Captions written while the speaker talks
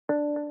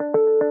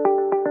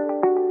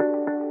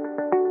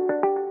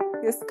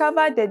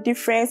Discover the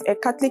difference a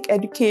Catholic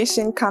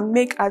education can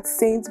make at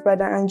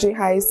St.Brother Andre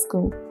High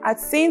School. At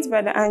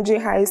St.Brother Andre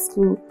High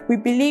School, we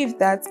believe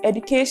that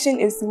education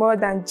is more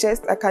than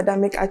just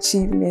academic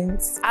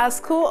achievements. Our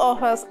school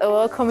offers a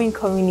welcoming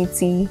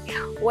community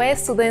where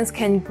students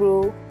can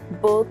grow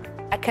both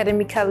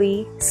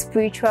academically,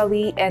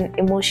 spiritually, and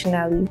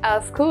emotionally. Our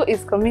school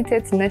is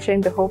committed to nurturing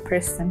the whole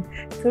person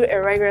through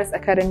a rigorous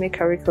academic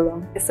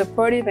curriculum, a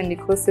supportive and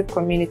inclusive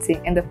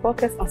community, and the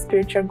focus on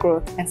spiritual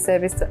growth and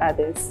service to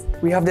others.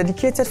 We have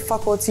dedicated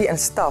faculty and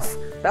staff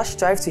that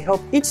strive to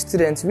help each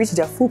student reach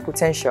their full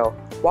potential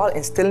while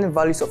instilling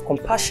values of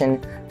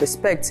compassion,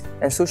 respect,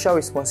 and social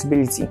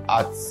responsibility.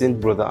 At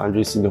St.Brother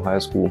Andre Senior High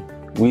School,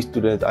 we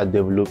students are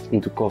developed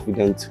into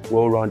confident,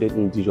 well-rounded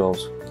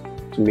individuals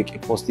to make a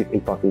positive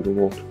impact in the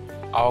world.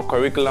 Our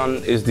curriculum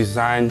is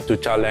designed to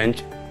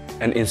challenge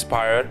and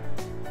inspire,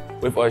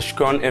 with a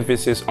strong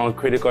emphasis on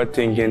critical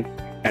thinking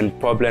and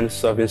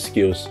problem-solving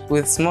skills.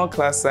 With small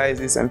class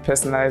sizes and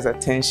personalized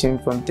attention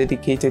from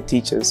dedicated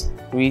teachers,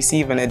 we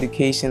receive an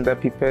education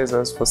that prepares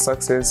us for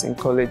success in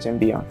college and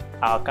beyond.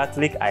 Our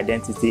Catholic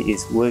identity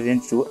is woven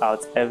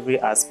throughout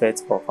every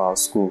aspect of our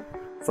school,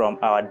 from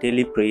our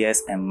daily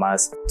prayers and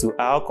mass to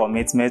our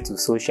commitment to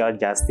social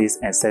justice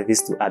and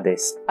service to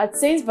others. At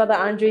St.Brother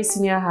Andre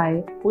Senior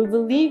High, we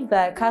believe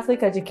that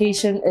Catholic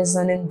education is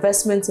an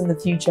investment in the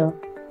future,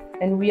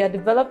 and we are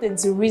developed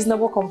into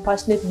reasonable,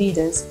 compassionate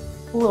leaders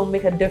who will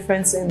make a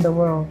difference in the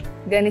world.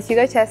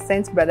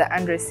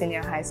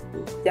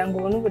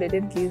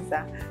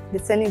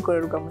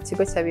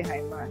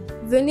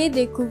 Venez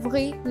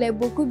découvrir les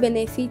beaucoup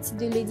bénéfices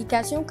de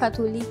l'éducation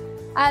catholique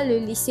à le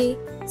lycée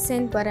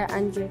St.Brother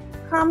Andre.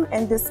 Come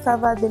and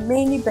discover the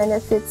many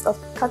benefits of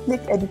Catholic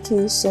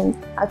education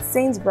at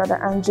St.Brother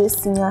Andre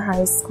Senior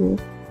High School.